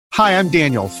Hi, I'm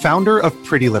Daniel, founder of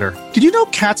Pretty Litter. Did you know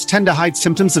cats tend to hide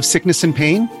symptoms of sickness and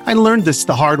pain? I learned this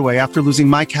the hard way after losing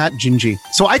my cat, Gingy.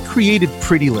 So I created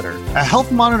Pretty Litter, a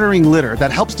health monitoring litter that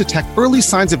helps detect early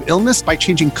signs of illness by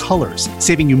changing colors,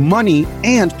 saving you money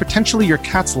and potentially your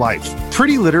cat's life.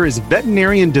 Pretty Litter is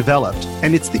veterinarian developed,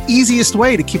 and it's the easiest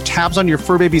way to keep tabs on your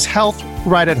fur baby's health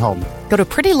right at home. Go to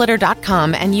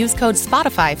prettylitter.com and use code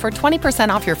SPOTIFY for 20%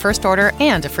 off your first order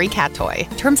and a free cat toy.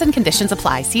 Terms and conditions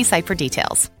apply. See site for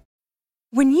details.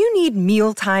 When you need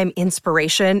mealtime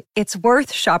inspiration, it's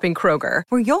worth shopping Kroger,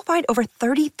 where you'll find over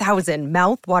 30,000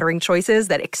 mouth-watering choices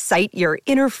that excite your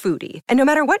inner foodie. And no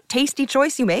matter what tasty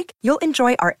choice you make, you'll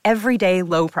enjoy our everyday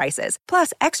low prices,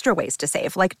 plus extra ways to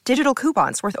save, like digital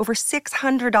coupons worth over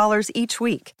 $600 each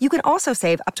week. You can also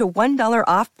save up to $1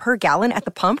 off per gallon at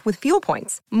the pump with fuel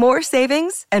points. More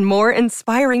savings and more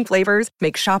inspiring flavors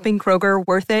make shopping Kroger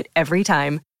worth it every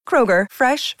time. Kroger,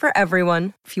 fresh for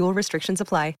everyone. Fuel restrictions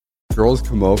apply. Girls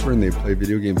come over and they play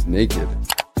video games naked.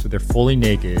 So they're fully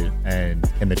naked, and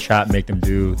can the chat make them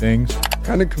do things?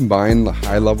 Kind of combine the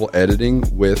high-level editing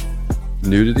with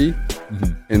nudity.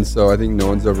 And so I think no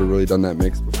one's ever really done that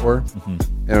mix before.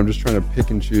 And I'm just trying to pick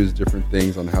and choose different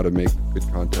things on how to make good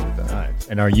content with that. Nice.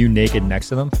 And are you naked next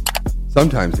to them?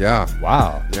 Sometimes, yeah.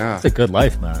 Wow. Yeah. It's a good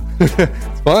life, man.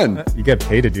 It's fun. You get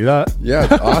paid to do that? Yeah,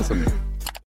 it's awesome.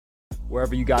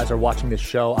 Wherever you guys are watching this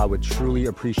show, I would truly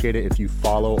appreciate it if you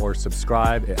follow or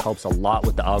subscribe. It helps a lot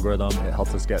with the algorithm. It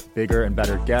helps us get bigger and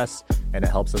better guests, and it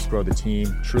helps us grow the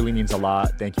team. Truly means a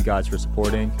lot. Thank you guys for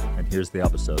supporting, and here's the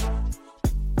episode.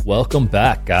 Welcome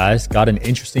back, guys. Got an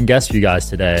interesting guest for you guys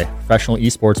today. Professional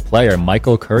esports player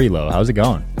Michael Currylow. How's it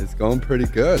going? It's going pretty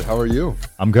good. How are you?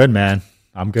 I'm good, man.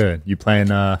 I'm good. You playing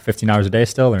 15 hours a day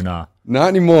still or not? Not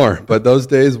anymore, but those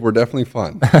days were definitely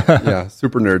fun. Yeah,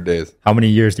 super nerd days. How many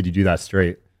years did you do that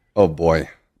straight? Oh, boy.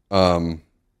 I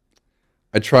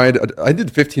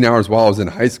did 15 hours while I was in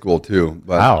high school, too.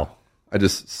 But wow. I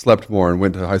just slept more and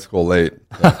went to high school late.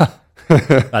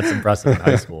 That's impressive in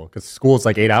high school, because school is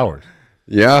like 8 hours.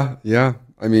 Yeah.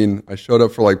 I mean, I showed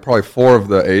up for like probably 4 of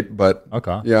the 8, but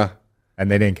okay. Yeah. And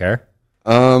they didn't care?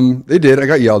 They did. I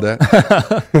got yelled at.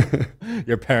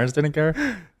 Your parents didn't care?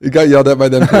 You got yelled at by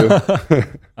them too.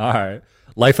 All right.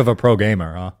 Life of a pro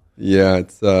gamer, huh? Yeah,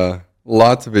 it's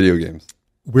lots of video games.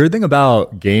 Weird thing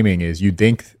about gaming is you'd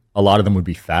think a lot of them would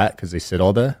be fat because they sit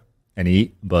all day and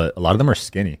eat, but a lot of them are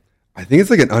skinny. I think it's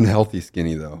like an unhealthy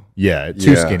skinny though. Yeah,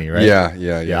 too skinny, right?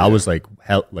 Yeah. I was like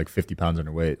 50 pounds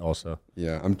underweight also.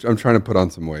 Yeah, I'm trying to put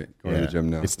on some weight going to the gym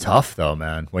now. It's tough though,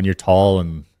 man. When you're tall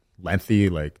and lengthy,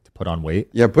 like to put on weight.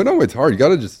 Yeah, putting on weight's hard. You got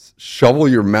to just shovel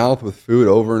your mouth with food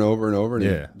over and over and over. And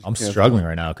yeah, I'm struggling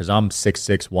right now because I'm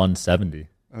 6'6", 170.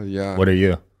 Oh yeah. What are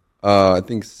you? I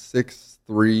think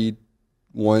 6'3",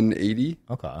 180.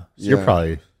 Okay, so you're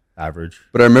probably average.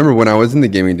 But I remember when I was in the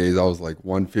gaming days, I was like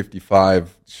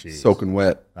 155, soaking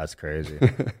wet. That's crazy.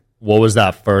 What was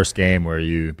that first game where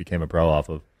you became a pro off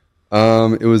of?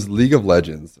 It was League of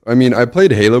Legends. I mean, I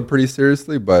played Halo pretty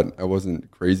seriously, but I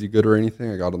wasn't crazy good or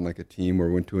anything. I got on like a team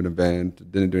or went to an event,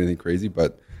 didn't do anything crazy,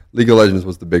 but League of Legends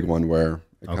was the big one where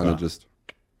it kind of just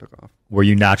took off. Were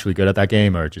you naturally good at that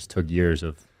game or it just took years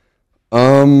of?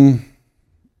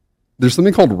 There's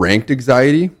something called ranked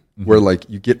anxiety where like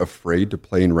you get afraid to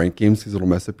play in ranked games because it'll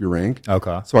mess up your rank.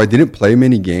 Okay. So I didn't play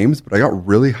many games, but I got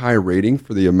really high rating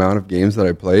for the amount of games that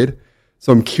I played.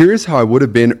 So I'm curious how I would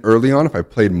have been early on if I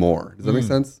played more. Does that make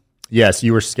sense? Yes,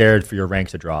 you were scared for your rank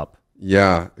to drop.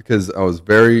 Yeah, because it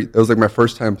was like my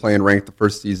first time playing ranked the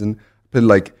first season. I played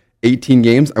like 18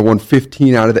 games. I won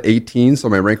 15 out of the 18, so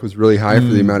my rank was really high for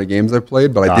the amount of games I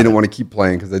played, but I didn't want to keep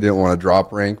playing because I didn't want to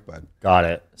drop rank. But got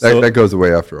it. That goes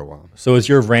away after a while. So is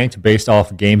your ranked based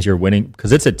off games you're winning?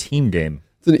 Because it's a team game.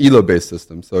 It's an ELO-based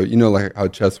system. So you know like how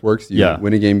chess works? You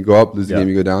win a game, you go up, lose a game,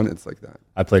 you go down. It's like that.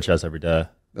 I play chess every day.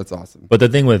 That's awesome. But the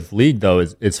thing with League, though,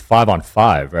 is it's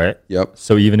 5-on-5, right? Yep.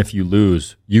 So even if you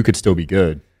lose, you could still be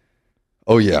good.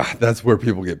 Oh, yeah. That's where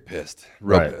people get pissed.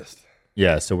 Real pissed.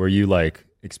 Yeah. So were you, like,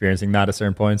 experiencing that at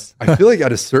certain points? I feel like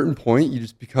at a certain point, you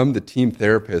just become the team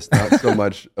therapist, not so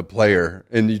much a player.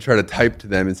 And you try to type to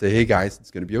them and say, hey, guys,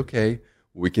 it's going to be okay.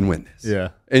 We can win this. Yeah.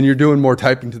 And you're doing more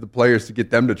typing to the players to get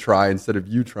them to try instead of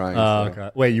you trying.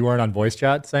 Okay. Wait, you weren't on voice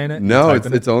chat saying it? No,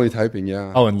 it's only typing,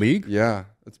 yeah. Oh, in League? Yeah.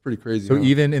 That's pretty crazy. So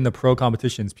even in the pro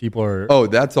competitions, people are... Oh,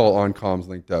 that's all on comms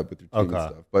linked up with your team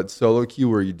and stuff. But solo queue,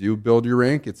 where you do build your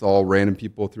rank, it's all random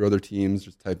people through other teams,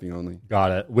 just typing only.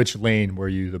 Got it. Which lane were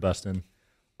you the best in?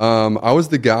 I was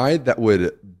the guy that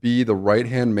would be the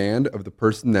right-hand man of the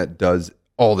person that does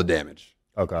all the damage.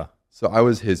 Okay. So I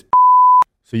was his...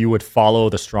 So you would follow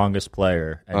the strongest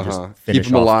player and just finish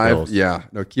keep him off alive. kills. Yeah,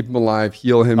 no, keep him alive,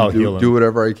 heal him, do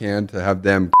whatever I can to have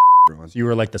them. So you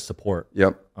were like the support.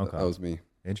 Yep, Okay. that was me.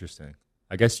 Interesting.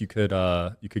 I guess you could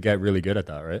get really good at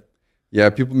that, right? Yeah,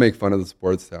 people make fun of the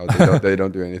sports how they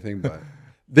don't do anything, but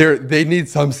they need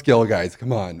some skill, guys.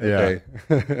 Come on, okay.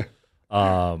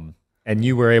 And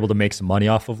you were able to make some money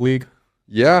off of League?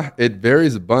 Yeah, it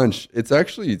varies a bunch. It's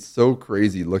actually so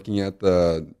crazy looking at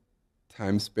the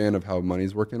time span of how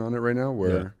money's working on it right now,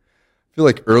 where I feel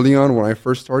like early on when I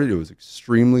first started, it was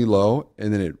extremely low,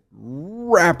 and then it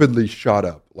rapidly shot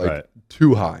up,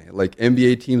 too high. Like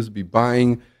NBA teams would be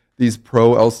buying these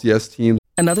pro LCS teams.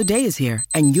 Another day is here,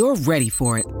 and you're ready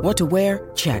for it. What to wear?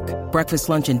 Check. Breakfast,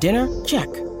 lunch, and dinner?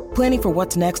 Check. Planning for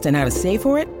what's next and how to save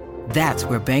for it? That's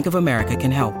where Bank of America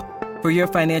can help. For your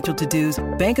financial to-dos,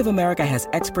 Bank of America has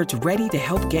experts ready to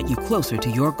help get you closer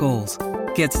to your goals.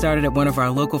 Get started at one of our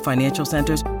local financial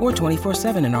centers or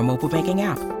 24/7 in our mobile banking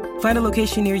app. Find a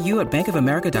location near you at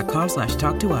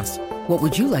bankofamerica.com/talktous. What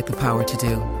would you like the power to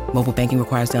do? Mobile banking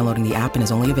requires downloading the app and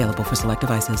is only available for select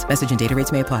devices. Message and data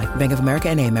rates may apply. Bank of America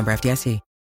N.A., member FDIC.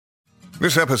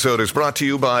 This episode is brought to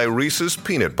you by Reese's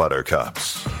Peanut Butter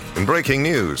Cups. In breaking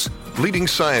news, leading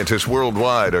scientists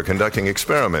worldwide are conducting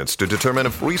experiments to determine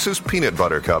if Reese's Peanut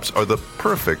Butter Cups are the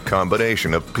perfect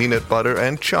combination of peanut butter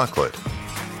and chocolate.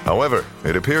 However,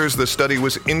 it appears the study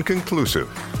was inconclusive,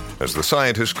 as the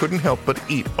scientists couldn't help but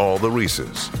eat all the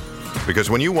Reese's.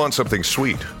 Because when you want something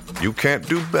sweet, you can't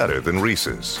do better than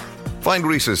Reese's. Find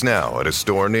Reese's now at a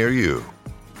store near you.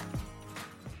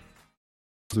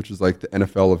 Which is like the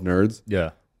NFL of nerds.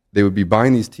 Yeah. They would be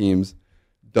buying these teams,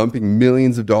 dumping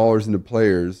millions of dollars into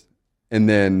players, and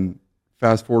then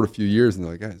fast forward a few years, and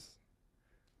they're like, guys,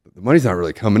 the money's not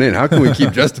really coming in. How can we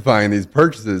keep justifying these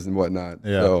purchases and whatnot?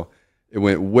 Yeah. So it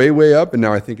went way, way up, and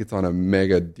now I think it's on a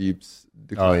mega deep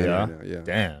decline right now. Yeah.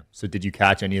 Damn. So did you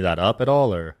catch any of that up at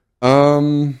all, or?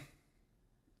 I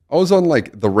was on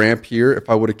like the ramp here. If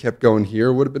I would have kept going here,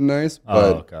 it would have been nice.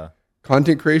 But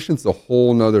content creation's a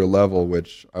whole nother level,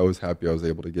 which I was happy I was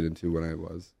able to get into when I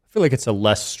was. I feel like it's a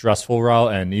less stressful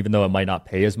route, and even though it might not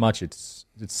pay as much, it's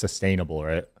sustainable,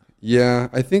 right? Yeah,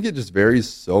 I think it just varies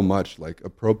so much. Like a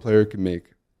pro player can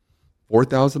make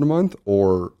 $4,000 a month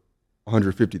or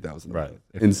 $150,000 a month.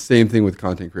 And same thing with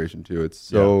content creation too. It's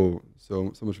so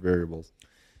much variables.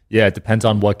 Yeah, it depends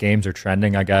on what games are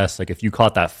trending, I guess. Like if you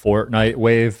caught that Fortnite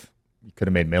wave, you could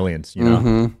have made millions, you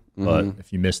know? But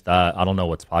if you missed that, I don't know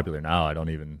what's popular now. I don't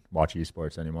even watch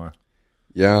esports anymore.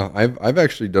 Yeah, I've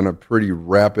actually done a pretty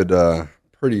rapid,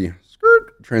 pretty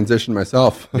transition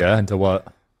myself. Yeah, into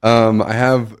what? I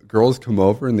have girls come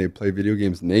over and they play video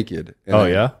games naked. And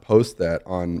I post that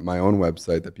on my own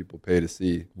website that people pay to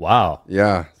see. Wow.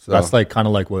 Yeah. So that's like kind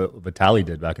of like what Vitaly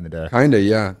did back in the day. Kind of,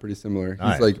 yeah. Pretty similar.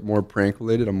 Nice. He's like more prank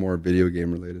related. I'm more video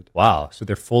game related. Wow. So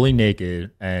they're fully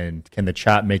naked, and can the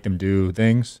chat make them do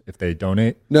things if they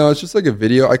donate? No, it's just like a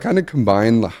video. I kind of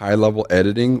combine the high level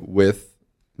editing with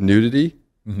nudity.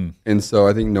 And so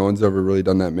I think no one's ever really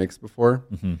done that mix before.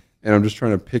 And I'm just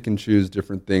trying to pick and choose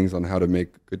different things on how to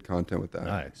make good content with that.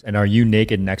 Nice. And are you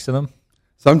naked next to them?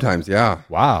 Sometimes, yeah.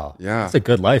 Wow. Yeah. It's a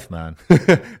good life, man.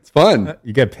 It's fun.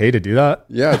 You get paid to do that?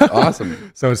 Yeah, it's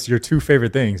awesome. So it's your two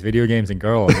favorite things, video games and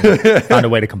girls. And found a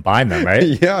way to combine them, right?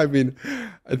 Yeah, I mean,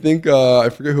 I think, I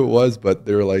forget who it was, but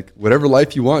they were like, whatever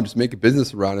life you want, just make a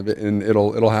business around of it and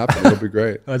it'll happen. It'll be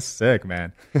great. That's sick,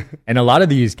 man. And a lot of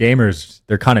these gamers,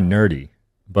 they're kind of nerdy,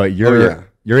 but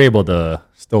you're able to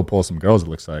still pull some girls, it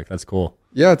looks like. That's cool.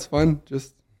 Yeah, it's fun.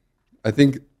 Just, I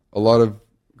think a lot of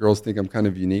girls think I'm kind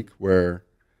of unique, where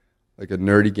like a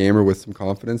nerdy gamer with some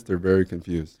confidence, they're very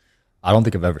confused. I don't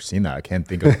think I've ever seen that. I can't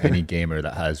think of any gamer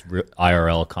that has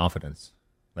IRL confidence,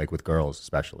 like with girls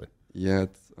especially. Yeah,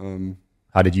 it's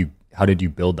How did you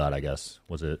build that, I guess?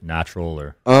 Was it natural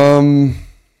or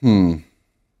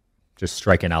just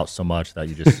striking out so much that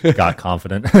you just got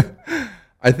confident?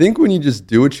 I think when you just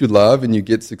do what you love and you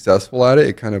get successful at it,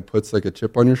 it kind of puts like a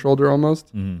chip on your shoulder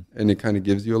almost, and it kind of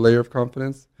gives you a layer of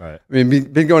confidence. Right. I mean,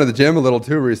 been going to the gym a little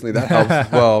too recently. That helps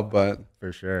as well, but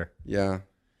for sure. Yeah.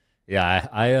 Yeah,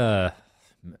 I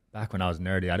back when I was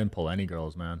nerdy, I didn't pull any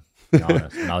girls, man. To be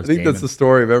honest, when I was I think gaming. that's the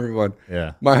story of everyone.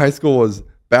 Yeah. My high school was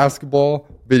basketball,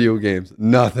 video games,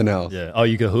 nothing else. Yeah. Oh,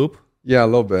 you could hoop? Yeah, a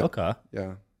little bit. Okay.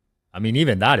 Yeah. I mean,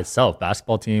 even that itself,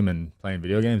 basketball team and playing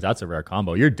video games, that's a rare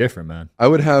combo. You're different, man. I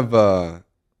would have, I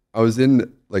was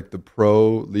in like the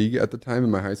pro league at the time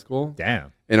in my high school.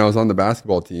 Damn. And I was on the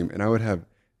basketball team, and I would have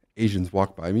Asians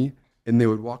walk by me, and they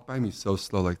would walk by me so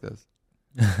slow like this.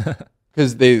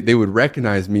 Because they would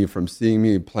recognize me from seeing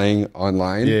me playing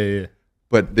online. Yeah.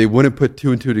 but they wouldn't put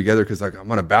two and two together because like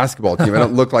I'm on a basketball team. I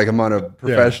don't look like I'm on a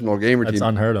professional gamer team. That's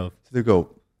unheard of. So they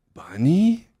go,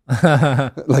 bunny?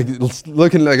 Like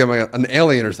looking like I'm an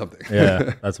alien or something.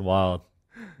 Yeah, that's wild.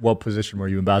 What position were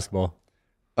you in basketball?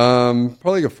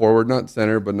 Probably like a forward, not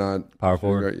center, but not Power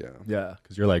forward. Yeah, Yeah,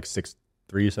 because you're like 6'3",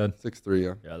 you said? 6'3",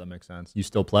 yeah. Yeah, that makes sense. You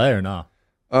still play or not?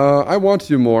 I want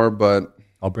to more, but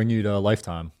I'll bring you to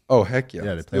Lifetime. oh heck yeah!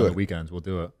 Yeah, they play on the weekends. We'll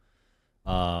do it.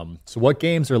 So what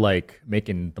games are like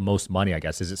making the most money, I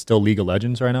guess? Is it still League of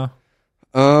Legends right now?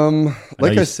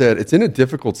 Like I said, it's in a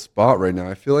difficult spot right now.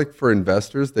 I feel like for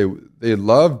investors, they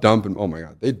love dumping. Oh my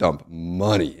god, they dump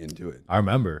money into it. I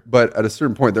remember. But at a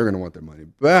certain point, they're going to want their money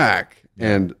back,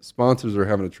 and sponsors are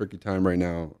having a tricky time right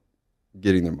now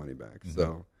getting their money back. Mm-hmm.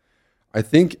 So, I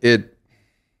think it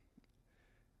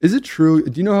is it true.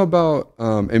 Do you know how about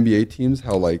NBA teams?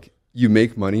 How like you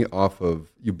make money off of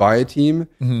you buy a team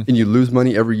and you lose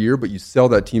money every year, but you sell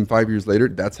that team 5 years later.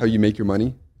 That's how you make your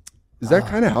money. Is that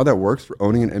kind of how that works for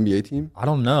owning an NBA team? I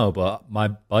don't know, but my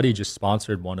buddy just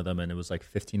sponsored one of them, and it was like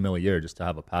 $15 million a year just to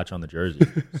have a patch on the jersey.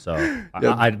 So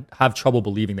I'd have trouble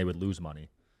believing they would lose money.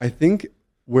 I think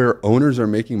where owners are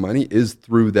making money is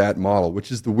through that model,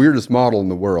 which is the weirdest model in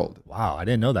the world. Wow, I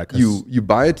didn't know that. You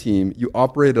buy a team, you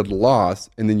operate at a loss,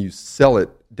 and then you sell it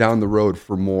down the road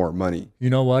for more money. You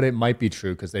know what? It might be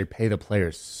true because they pay the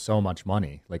players so much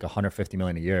money, like $150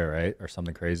 million a year, right, or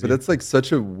something crazy. But that's like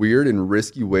such a weird and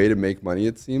risky way to make money.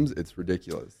 It seems it's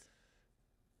ridiculous.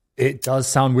 It does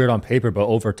sound weird on paper, but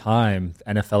over time,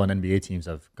 NFL and NBA teams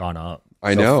have gone up.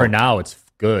 I know. For now, it's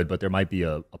good, but there might be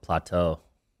a plateau,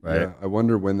 right? Yeah, I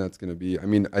wonder when that's going to be. I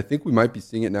mean, I think we might be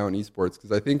seeing it now in esports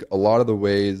because I think a lot of the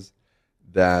ways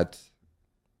that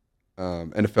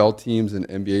NFL teams and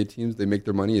NBA teams, they make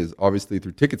their money is obviously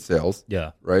through ticket sales.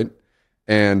 Yeah. Right?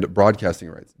 And broadcasting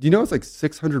rights. Do you know it's like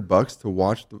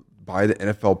 $600 to buy the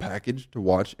NFL package to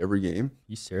watch every game?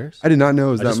 You serious? I did not know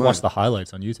it was that much. I just watched the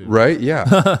highlights on YouTube. Right?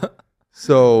 Yeah.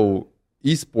 So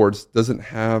esports doesn't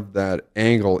have that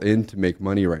angle in to make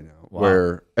money right now,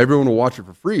 where everyone will watch it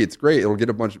for free. It's great. It'll get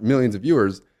a bunch of millions of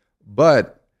viewers,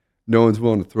 but no one's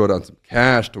willing to throw down some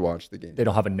cash to watch the game. They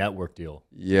don't have a network deal.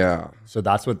 Yeah. So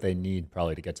that's what they need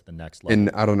probably to get to the next level. And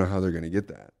I don't know how they're going to get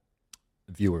that.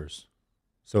 Viewers.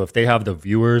 So if they have the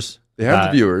viewers. They have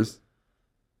the viewers.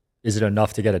 Is it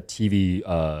enough to get a TV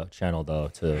channel, though,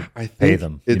 to pay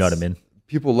them? You know what I mean?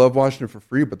 People love watching it for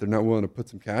free, but they're not willing to put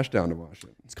some cash down to watch it.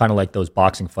 It's kind of like those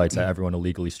boxing fights that everyone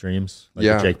illegally streams. Like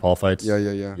the Jake Paul fights. Yeah.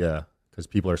 Yeah, because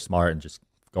people are smart and just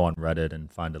go on Reddit and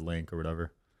find a link or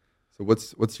whatever. So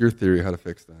what's your theory how to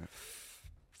fix that?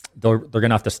 They're going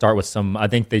to have to start with some, I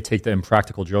think they take the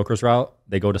Impractical Jokers route.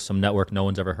 They go to some network no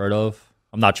one's ever heard of.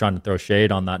 I'm not trying to throw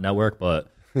shade on that network,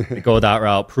 but they go that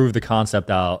route, prove the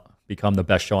concept out, become the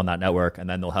best show on that network, and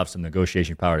then they'll have some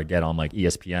negotiation power to get on like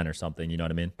ESPN or something. You know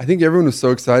what I mean? I think everyone was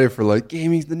so excited for like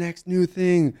gaming's the next new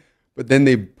thing, but then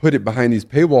they put it behind these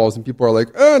paywalls and people are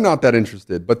like, not that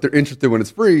interested, but they're interested when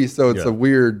it's free. So it's a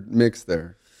weird mix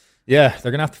there. Yeah,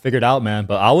 they're going to have to figure it out, man.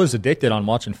 But I was addicted on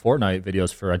watching Fortnite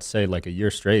videos for, I'd say, like a year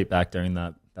straight back during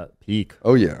that peak.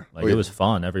 Oh, yeah. It was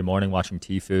fun. Every morning watching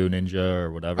Tfue, Ninja,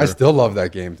 or whatever. I still love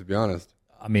that game, to be honest.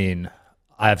 I mean,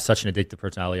 I have such an addictive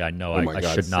personality. I know I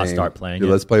should not start playing it.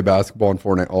 Let's play basketball and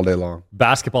Fortnite all day long.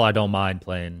 Basketball, I don't mind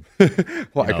playing.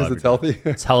 Why? Because it's healthy?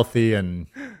 It's healthy and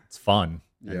it's fun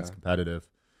and it's competitive.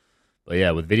 But yeah,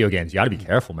 with video games, you got to be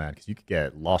careful, man, because you could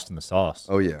get lost in the sauce.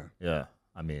 Oh, yeah. Yeah.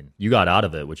 I mean, you got out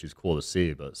of it, which is cool to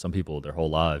see, but some people, their whole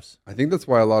lives. I think that's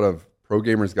why a lot of pro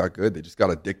gamers got good. They just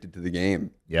got addicted to the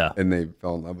game. Yeah. And they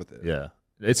fell in love with it. Yeah.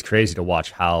 It's crazy to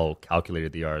watch how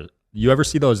calculated they are. You ever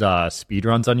see those speed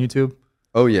runs on YouTube?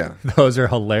 Oh, yeah. Those are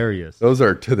hilarious. Those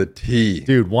are to the T.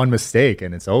 Dude, one mistake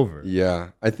and it's over.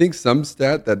 Yeah. I think some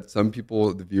stat that some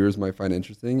people, the viewers might find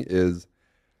interesting is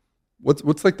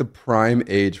what's like the prime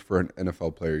age for an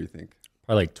NFL player, you think?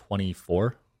 Probably like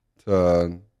 24.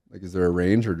 Like, is there a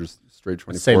range or just straight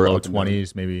 24? Let's say low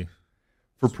 20s, maybe.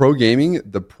 For pro gaming,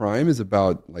 the prime is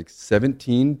about like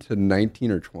 17 to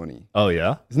 19 or 20. Oh,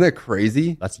 yeah? Isn't that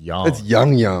crazy? That's young. That's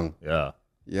young. Yeah.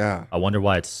 Yeah. I wonder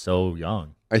why it's so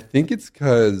young. I think it's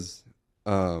because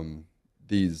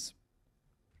these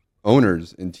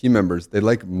owners and team members, they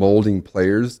like molding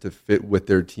players to fit with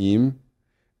their team,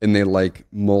 and they like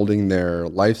molding their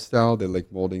lifestyle. They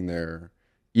like molding their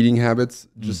eating habits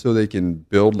just so they can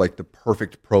build like the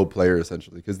perfect pro player,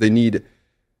 essentially, because they need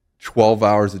 12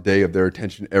 hours a day of their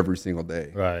attention every single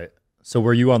day. Right. So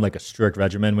were you on like a strict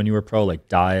regimen when you were pro, like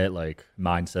diet, like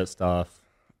mindset stuff?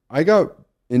 I got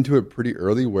into it pretty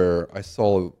early where I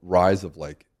saw a rise of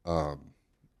like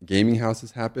gaming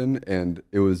houses happen, and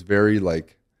it was very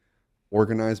like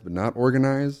organized but not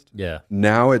organized. Yeah.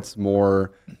 Now it's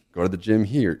more go to the gym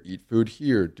here, eat food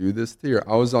here, do this here.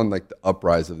 I was on like the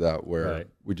uprise of that where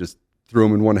we just threw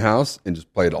them in one house and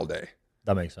just played all day.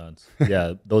 That makes sense.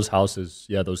 Yeah, those houses,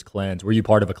 those clans. Were you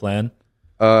part of a clan?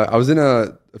 I was in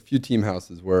a few team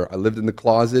houses where I lived in the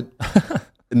closet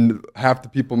and half the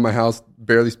people in my house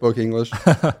barely spoke English.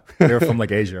 They're from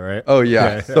like Asia, right? Oh,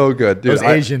 yeah. So good. Dude, those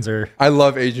Asians are... I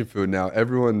love Asian food now.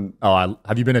 Everyone... Oh,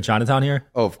 have you been to Chinatown here?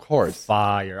 Oh, of course.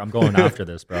 Fire. I'm going after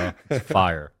this, bro. It's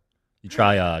fire. You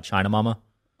try China Mama?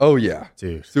 Oh, yeah.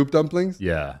 Dude. Soup dumplings?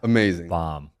 Yeah. Amazing.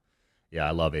 Bomb. Yeah,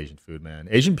 I love Asian food, man.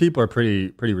 Asian people are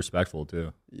pretty respectful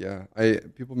too. Yeah,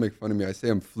 people make fun of me. I say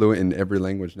I'm fluent in every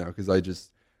language now because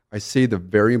I say the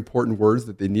very important words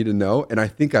that they need to know, and I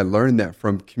think I learned that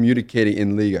from communicating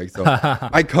in league. So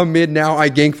I come in now, I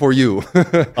gank for you.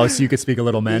 Oh, so you could speak a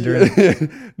little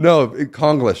Mandarin? No,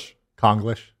 Konglish.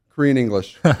 Konglish? Korean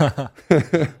English. That's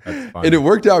funny. And it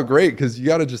worked out great because you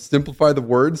got to just simplify the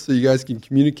words so you guys can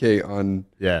communicate on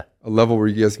a level where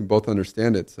you guys can both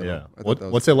understand it. So yeah.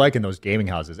 What's it like in those gaming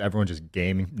houses? Everyone just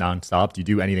gaming nonstop? Do you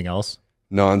do anything else?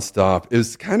 Nonstop. It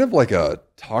was kind of like a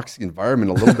toxic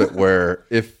environment a little bit where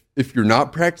if you're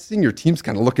not practicing, your team's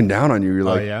kind of looking down on you. You're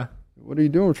like, what are you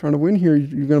doing? We're trying to win here.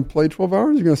 You're going to play 12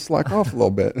 hours? You're going to slack off a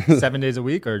little bit. 7 days a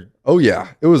week? Or? Oh, yeah.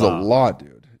 It was a lot,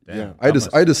 dude. Damn, yeah,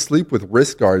 I had to sleep with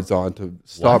wrist guards on to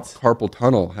stop carpal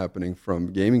tunnel happening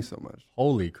from gaming so much.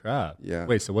 Holy crap! Yeah.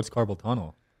 Wait, so what's carpal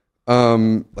tunnel?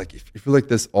 Like if you're like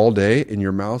this all day and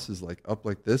your mouse is like up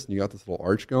like this and you got this little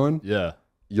arch going,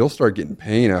 you'll start getting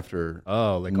pain after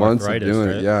like months arthritis, of doing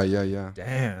right? it. Yeah.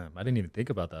 Damn, I didn't even think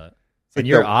about that. It's And like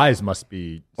your eyes must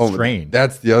be strained.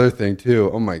 That's the other thing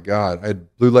too. Oh my God, I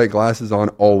had blue light glasses on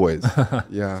always.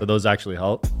 Yeah. So those actually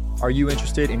help. Are you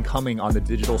interested in coming on the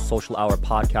Digital Social Hour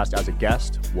podcast as a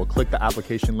guest? Well, click the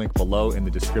application link below in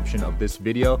the description of this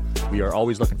video. We are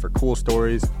always looking for cool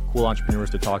stories, cool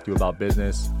entrepreneurs to talk to about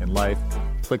business and life.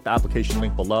 Click the application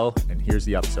link below, and here's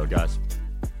the episode, guys.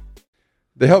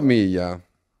 They help me, yeah.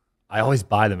 I always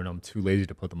buy them, and I'm too lazy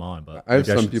to put them on. But I have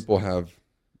some people have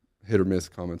hit or miss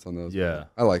comments on those. Yeah.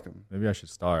 I like them. Maybe I should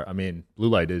start. I mean, blue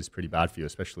light is pretty bad for you,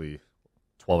 especially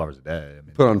 12 hours a day. I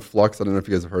mean, put on Flux. I don't know if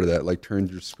you guys have heard of that. Like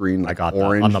turns your screen like I got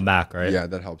orange. that on the Mac, right? Yeah,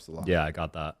 that helps a lot. Yeah, I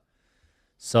got that.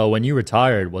 So when you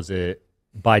retired, was it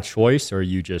by choice or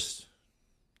you just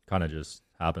kind of just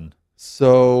happened?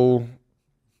 So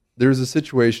there's a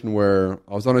situation where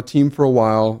I was on a team for a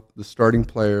while, the starting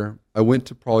player. I went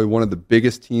to probably one of the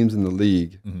biggest teams in the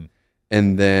league,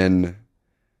 and then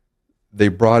they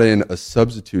brought in a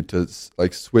substitute to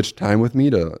like switch time with me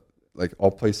to like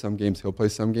I'll play some games, he'll play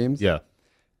some games. Yeah.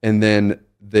 And then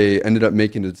they ended up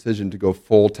making a decision to go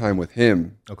full time with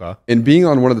him. Okay. And being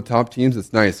on one of the top teams,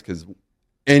 it's nice because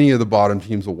any of the bottom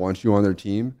teams will want you on their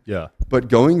team. Yeah. But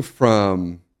going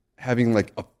from having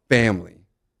like a family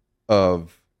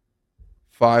of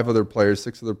 5 other players,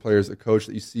 6 other players, a coach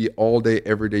that you see all day,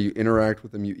 every day, you interact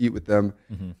with them, you eat with them,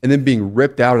 and then being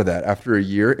ripped out of that after a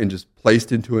year and just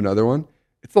placed into another one,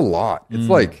 it's a lot. It's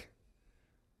like,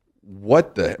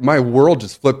 my world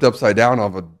just flipped upside down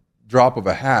off a drop of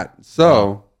a hat.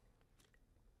 So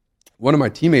one of my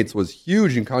teammates was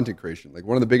huge in content creation, like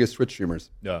one of the biggest Twitch streamers.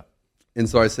 Yeah. And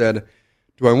so I said,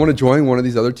 do I want to join one of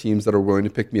these other teams that are willing to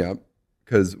pick me up?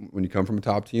 Because when you come from a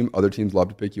top team, other teams love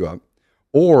to pick you up.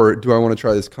 Or do I want to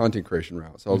try this content creation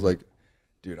route? So I was like,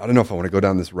 dude, I don't know if I want to go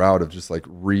down this route of just like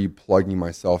re-plugging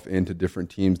myself into different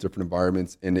teams, different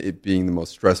environments, and it being the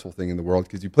most stressful thing in the world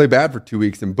because you play bad for 2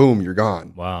 weeks and boom, you're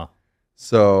gone. Wow.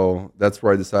 So that's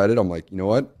where I decided. I'm like, you know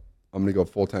what? I'm going to go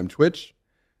full-time Twitch,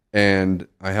 and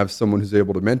I have someone who's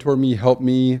able to mentor me, help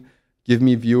me, give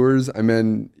me viewers. I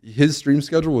mean, his stream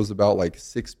schedule was about like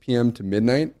 6 p.m. to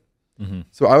midnight.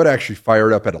 So I would actually fire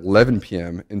it up at 11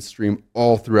 p.m. and stream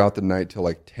all throughout the night till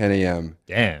like 10 a.m.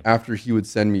 Damn. After he would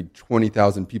send me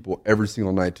 20,000 people every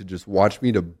single night to just watch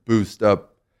me to boost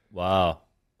up. Wow.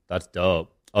 That's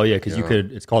dope. Oh, yeah, because you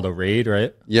could, it's called a raid,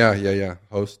 right? Yeah.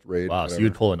 Host, raid. Wow, whatever. so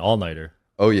you'd pull an all-nighter.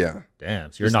 Oh, yeah.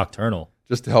 Damn, so you're nocturnal.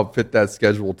 Just to help fit that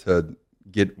schedule to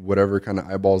get whatever kind of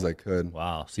eyeballs I could.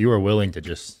 Wow, so you were willing to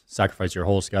just sacrifice your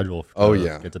whole schedule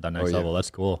to get to that next level. That's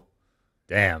cool.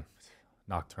 Damn.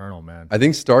 Nocturnal, man. I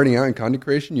think starting out in content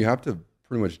creation, you have to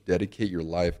pretty much dedicate your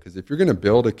life because if you're going to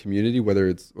build a community, whether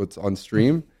it's on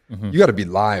stream, you got to be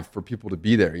live for people to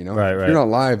be there. You know, if you're not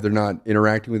live, they're not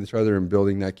interacting with each other and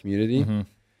building that community.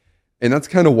 And that's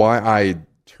kind of why I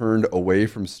turned away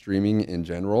from streaming in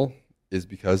general, is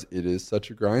because it is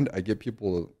such a grind. I get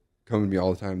people come to me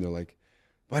all the time. They're like,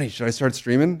 "Buddy, should I start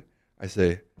streaming?" I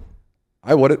say,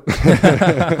 I wouldn't.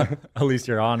 At least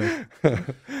you're honest.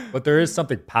 But there is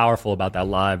something powerful about that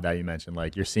live that you mentioned.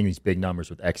 Like you're seeing these big numbers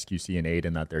with XQC and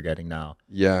Aiden that they're getting now.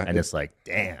 Yeah. And it's like,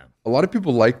 damn. A lot of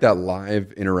people like that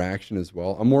live interaction as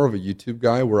well. I'm more of a YouTube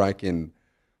guy where I can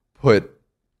put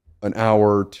an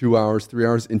hour, 2 hours, 3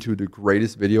 hours into the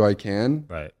greatest video I can.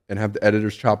 Right. And have the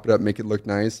editors chop it up, make it look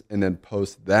nice, and then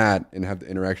post that and have the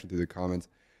interaction through the comments.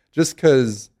 Just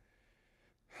because,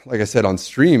 like I said, on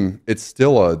stream, it's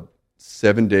still a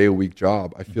 7-day-a-week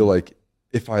job. I feel like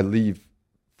if I leave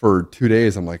for 2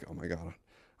 days, I'm like, oh my God,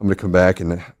 I'm going to come back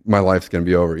and my life's going to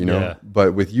be over, you know? Yeah.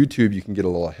 But with YouTube, you can get a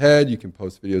little ahead. You can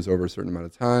post videos over a certain amount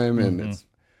of time. And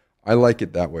I like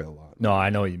it that way a lot. No,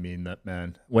 I know what you mean, that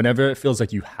man. Whenever it feels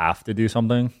like you have to do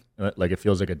something, like it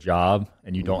feels like a job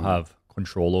and you don't have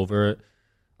control over it,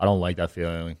 I don't like that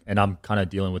feeling. And I'm kind of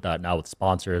dealing with that now with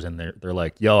sponsors, and they're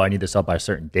like, yo, I need this up by a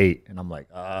certain date. And I'm like,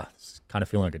 it's kind of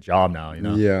feeling like a job now, you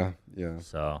know? Yeah.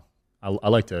 So I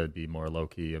like to be more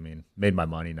low-key. I mean, made my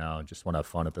money now. Just want to have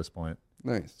fun at this point.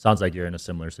 Nice. Sounds like you're in a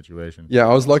similar situation. Yeah,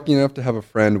 I was lucky enough to have a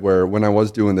friend where when I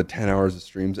was doing the 10 hours of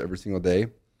streams every single day,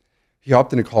 he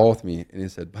hopped in a call with me and he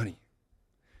said, buddy,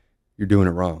 you're doing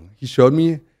it wrong. He showed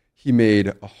me he made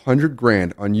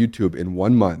 $100,000 on YouTube in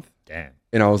 1 month. Damn.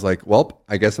 And I was like, well,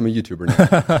 I guess I'm a YouTuber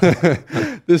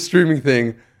now. This streaming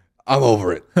thing, I'm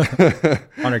over it.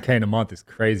 $100K in a month is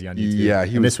crazy on YouTube. Yeah.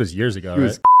 This was years ago,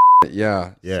 right?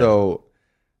 Yeah. So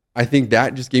I think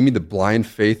that just gave me the blind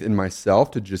faith in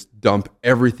myself to just dump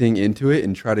everything into it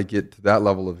and try to get to that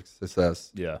level of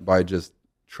success by just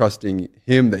trusting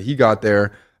him that he got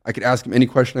there. I could ask him any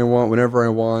question I want, whenever I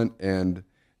want, and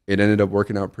it ended up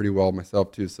working out pretty well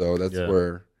myself too. So that's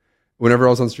where, whenever I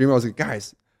was on stream, I was like,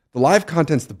 guys, the live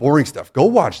content's the boring stuff. Go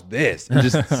watch this and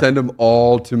just send them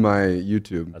all to my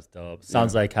YouTube. That's dope.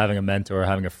 Sounds like having a mentor,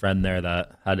 having a friend there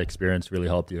that had experience really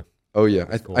helped you. Oh yeah.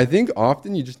 Cool. I think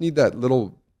often you just need that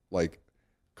little like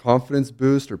confidence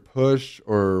boost or push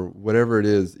or whatever it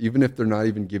is, even if they're not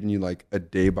even giving you like a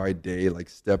day by day, like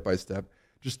step by step,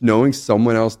 just knowing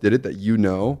someone else did it that you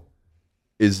know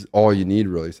is all you need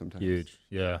really sometimes. Huge.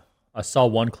 Yeah. I saw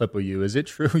one clip of you. Is it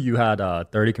true you had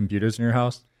 30 computers in your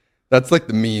house? That's like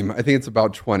the meme. I think it's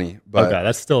about 20. But okay,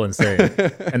 that's still insane.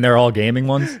 And they're all gaming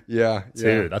ones? Yeah.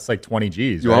 Dude, that's like 20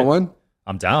 G's, You right? want one?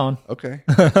 I'm down. Okay.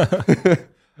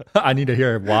 I need to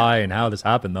hear why and how this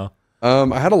happened, though.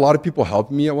 I had a lot of people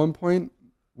helping me at one point,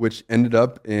 which ended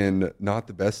up in not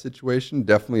the best situation.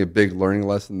 Definitely a big learning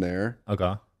lesson there.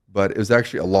 Okay. But it was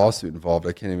actually a lawsuit involved.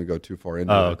 I can't even go too far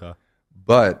into it. Okay.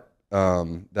 But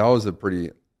that was a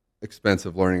pretty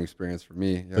expensive learning experience for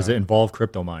me. Yeah. Does it involve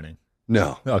crypto mining?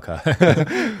 No. Okay.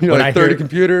 Like 30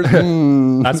 computers?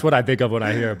 That's what I think of when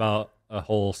I hear about a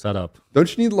whole setup.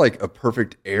 Don't you need like a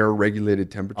perfect air regulated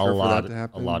temperature for that to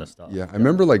happen? A lot of stuff. Yeah. I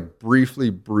remember like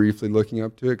briefly looking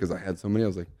up to it because I had so many. I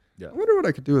was like, I wonder what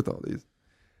I could do with all these.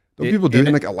 Don't people do it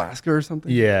in like Alaska or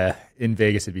something? Yeah. In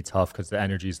Vegas, it'd be tough because the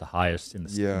energy is the highest in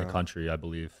the Yeah. country, I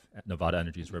believe. Nevada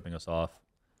Energy is ripping us off.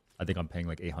 I think I'm paying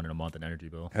like $800 a month in energy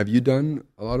bill. Have you done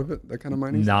a lot of it, that kind of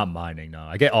mining? Not mining, no.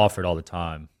 I get offered all the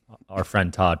time. Our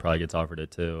friend Todd probably gets offered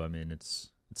it too. I mean, it's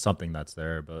something that's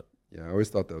there, but Yeah, I always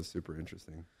thought that was super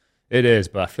interesting. it is.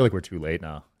 But I feel like we're too late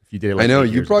now. If you did it, like I know 8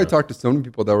 you years probably ago. talked to so many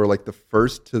people that were like the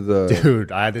first to the.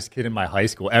 Dude, I had this kid in my high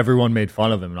school. Everyone made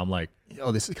fun of him, and I'm like,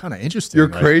 yo, this is kind of interesting. You're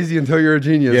Like, crazy until you're a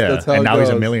genius. yeah, That's how and it now he's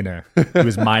a goes. millionaire. He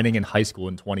was mining in high school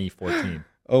in 2014.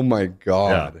 Oh my Yeah,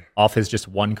 god, off his just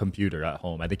one computer at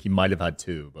home. I think he might have had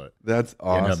two, but that's he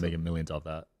ended up awesome. making millions off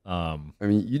that. I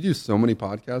mean, you do so many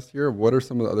podcasts here. What are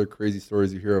some of the other crazy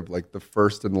stories you hear of, like the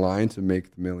first in line to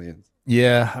make the millions?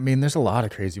 Yeah, I mean, there's a lot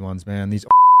of crazy ones, man. These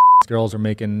girls are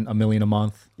making $1 million a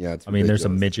month. Yeah, it's. I mean, there's a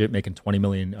ridiculous. midget making $20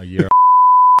 million a year.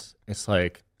 It's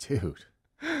like, dude,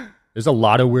 there's a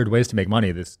lot of weird ways to make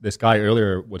money. This guy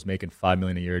earlier was making $5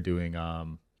 million a year doing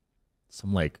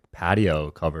some like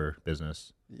patio cover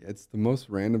business. Yeah, it's the most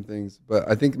random things. But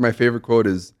I think my favorite quote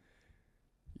is,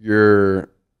 "You're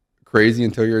crazy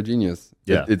until you're a genius."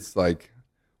 Yeah. It's like,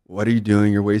 what are you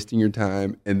doing? You're wasting your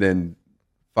time. And then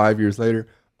 5 years later,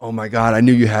 oh my God, I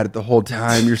knew you had it the whole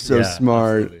time. You're so Yeah,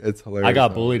 smart. absolutely. It's hilarious. I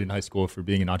got bullied in high school for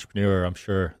being an entrepreneur. I'm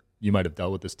sure you might have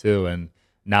dealt with this too. And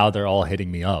now they're all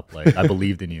hitting me up. Like, I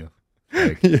believed in you.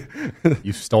 Like,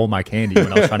 you stole my candy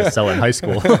when I was trying to sell it in high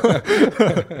school.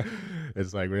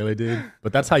 It's like, really, dude?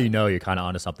 But that's how you know you're kind of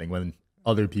onto something, when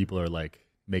other people are like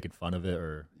making fun of it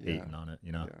or hating on it,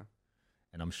 you know? Yeah.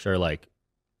 And I'm sure like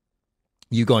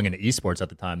you going into esports at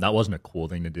the time, that wasn't a cool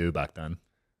thing to do back then.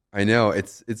 I know.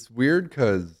 It's weird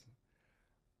because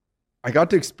I got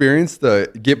to experience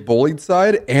the get bullied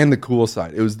side and the cool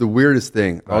side. It was the weirdest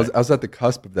thing. Right. I was at the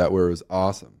cusp of that where it was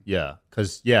awesome. Yeah,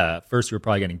 because at first you were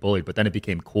probably getting bullied, but then it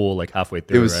became cool like halfway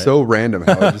through. It was right? so random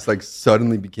how it just like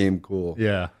suddenly became cool.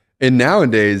 Yeah. And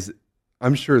nowadays,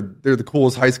 I'm sure they're the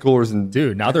coolest high schoolers. And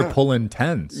dude, now they're pulling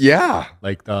 10s. Yeah.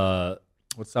 Like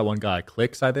what's that one guy,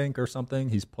 Clicks, I think, or something?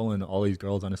 He's pulling all these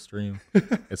girls on a stream.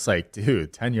 It's like,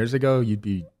 dude, 10 years ago, you'd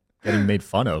be getting made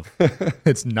fun of.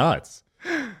 It's nuts.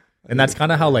 And that's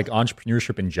kind of how like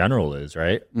entrepreneurship in general is,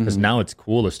 right? Because now it's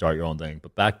cool to start your own thing.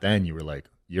 But back then you were like,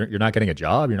 you're not getting a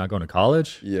job. You're not going to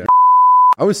college. Yeah.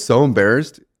 I was so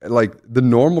embarrassed. Like the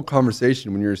normal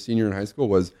conversation when you're a senior in high school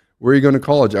was, where are you going to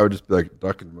college? I would just be like,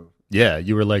 duck and move. Yeah.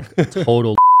 You were like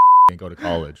total and go to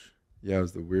college. Yeah. It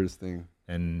was the weirdest thing.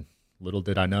 And little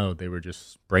did I know they were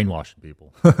just brainwashing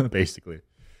people, basically.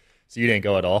 So you didn't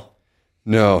go at all?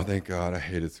 No, thank God. I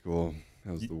hated school.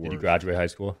 That was the worst. Did you graduate high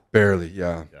school? Barely,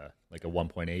 yeah. Yeah, like a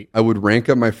 1.8. I would rank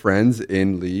up my friends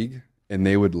in league, and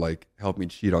they would like help me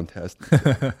cheat on tests.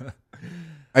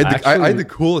 I had the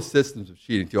coolest systems of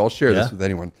cheating too. I'll share this with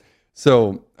anyone.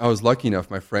 So I was lucky enough.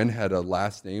 My friend had a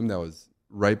last name that was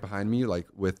right behind me, like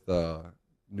with a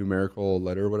numerical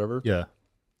letter or whatever. Yeah.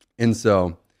 And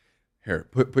so, here,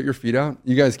 put your feet out.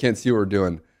 You guys can't see what we're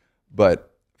doing,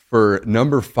 but for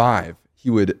number 5,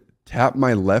 he would tap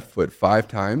my left foot 5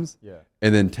 times. Yeah.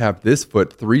 And then tap this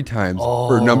foot 3 times.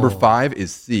 For number 5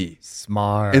 is C.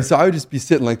 Smart. And so I would just be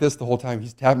sitting like this the whole time.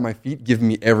 He's tapping my feet, giving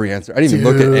me every answer. I didn't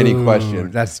even look at any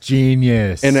question. That's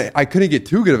genius. And I couldn't get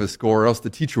too good of a score or else the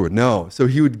teacher would know. So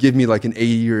he would give me like an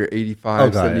 80 or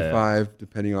 85, 75,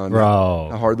 depending on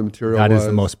how hard the material was. That is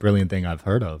the most brilliant thing I've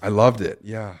heard of. I loved it.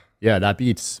 Yeah. Yeah, that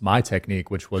beats my technique,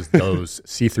 which was those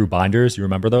see-through binders. You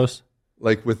remember those?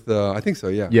 Like with, I think so,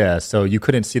 yeah. Yeah, so you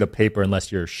couldn't see the paper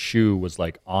unless your shoe was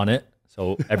like on it.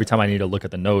 So every time I needed to look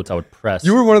at the notes, I would press.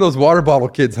 You were one of those water bottle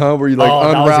kids, huh? Where you like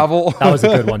unravel? That was a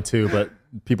good one too, but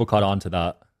people caught on to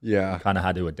that. Yeah. Kind of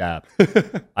had to adapt.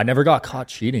 I never got caught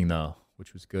cheating though,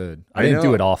 which was good. I didn't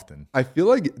do it often. I feel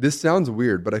like this sounds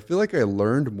weird, but I feel like I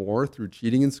learned more through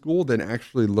cheating in school than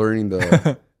actually learning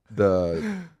the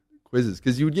quizzes.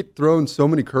 Because you would get thrown so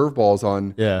many curveballs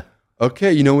on. Yeah.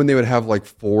 Okay, you know when they would have like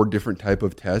 4 different type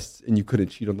of tests and you couldn't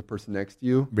cheat on the person next to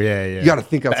you? Yeah, yeah. You got to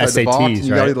think outside the box. And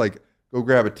you right? got to like go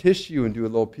grab a tissue and do a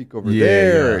little peek over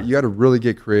there. Yeah. You got to really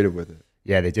get creative with it.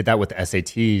 Yeah, they did that with the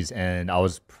SATs, and I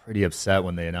was pretty upset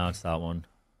when they announced that one.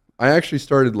 I actually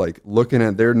started like looking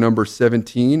at their number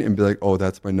 17 and be like, oh,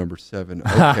 that's my number 7.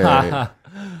 Okay. that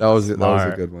was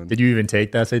a good one. Did you even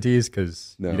take the SATs?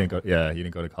 Because no. You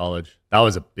didn't go to college. That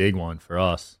was a big one for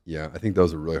us. Yeah, I think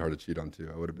those are really hard to cheat on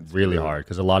too. I would have been really hard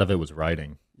because a lot of it was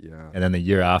writing. Yeah. And then the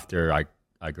year after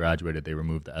I graduated, they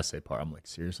removed the essay part. I'm like,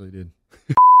 seriously, dude?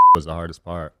 was the hardest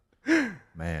part.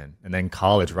 Man. And then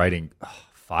college writing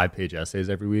 5-page essays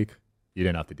every week. You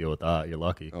didn't have to deal with that. You're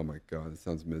lucky. Oh my God, it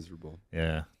sounds miserable.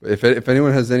 Yeah. If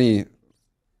anyone has any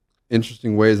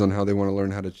interesting ways on how they want to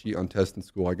learn how to cheat on tests in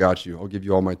school, I got you. I'll give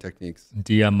you all my techniques.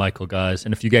 DM Michael, guys.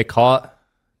 And if you get caught,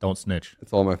 don't snitch.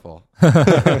 It's all my fault.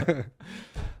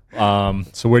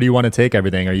 So where do you want to take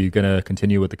everything? Are you going to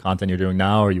continue with the content you're doing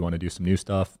now, or you want to do some new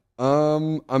stuff?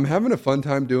 I'm having a fun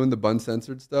time doing the Bun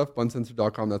Censored stuff.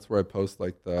 Buncensored.com, that's where I post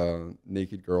like the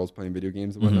naked girls playing video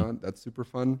games and whatnot. Mm-hmm. That's super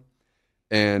fun.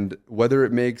 And whether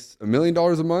it makes $1 million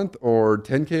a month or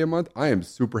 $10K a month, I am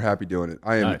super happy doing it.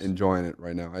 I am enjoying it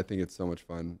right now. I think it's so much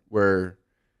fun. Where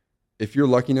if you're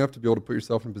lucky enough to be able to put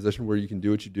yourself in a position where you can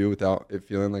do what you do without it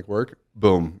feeling like work,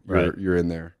 boom, you're in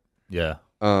there. Yeah.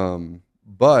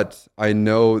 But I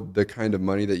know the kind of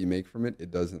money that you make from it,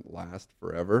 it doesn't last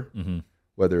forever. Mm-hmm.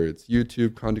 Whether it's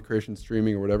YouTube, content creation,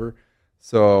 streaming, or whatever.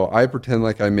 So I pretend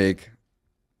like I make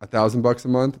 $1,000 a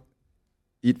month,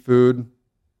 eat food,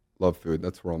 love food.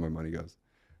 That's where all my money goes.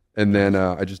 And then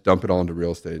I just dump it all into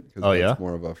real estate because it's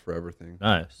more of a forever thing.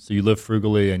 Nice. So you live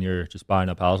frugally and you're just buying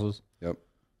up houses? Yep.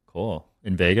 Cool.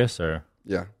 In Vegas or?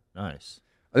 Yeah. Nice.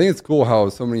 I think it's cool how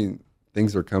so many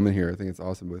things are coming here. I think it's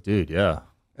awesome with yeah.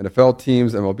 NFL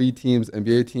teams, MLB teams,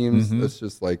 NBA teams. Mm-hmm. It's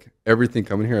just like everything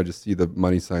coming here. I just see the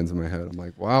money signs in my head. I'm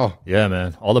like, wow. Yeah,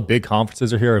 man. All the big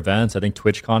conferences are here, events. I think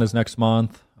TwitchCon is next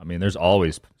month. I mean, there's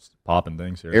always popping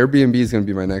things here. Airbnb is going to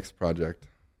be my next project.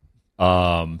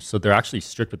 So they're actually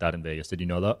strict with that in Vegas. Did you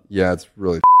know that? Yeah, it's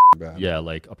really bad. Yeah,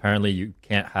 like apparently you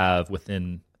can't have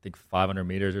within, I think, 500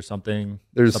 meters or something.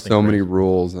 There's so many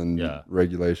rules and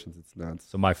regulations. It's nuts.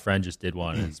 So my friend just did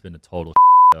one, and it's been a total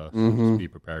so just be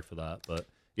prepared for that. But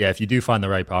yeah, if you do find the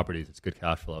right properties, it's good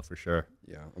cash flow for sure.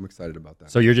 Yeah, I'm excited about that.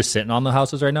 So you're just sitting on the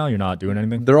houses right now? You're not doing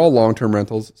anything? They're all long-term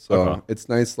rentals. So it's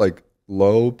nice, like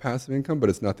low passive income, but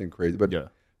it's nothing crazy.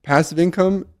 But passive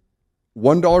income,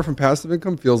 $1 from passive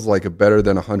income feels like a better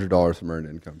than $100 from earned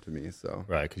income to me. So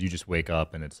right, because you just wake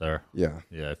up and it's there. Yeah,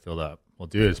 I feel that. Well,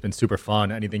 dude, it's been super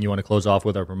fun. Anything you want to close off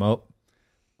with or promote?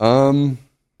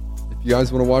 If you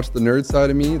guys want to watch the nerd side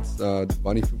of me, it's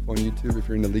Bunny Foop on YouTube. If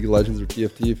you're into League of Legends or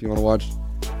TFT, if you want to watch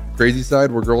crazy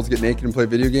side where girls get naked and play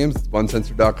video games, it's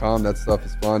buncensored.com. That stuff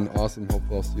is fun, awesome.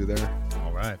 Hopefully I'll see you there.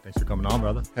 All right, thanks for coming on,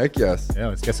 brother. Heck yes. Yeah,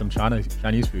 let's get some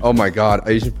Chinese food. Oh my God,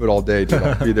 Asian food all day, dude.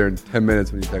 I'll be there in 10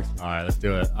 minutes when you text me. All right, let's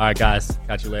do it. All right, guys,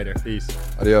 catch you later. Peace.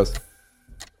 Adios.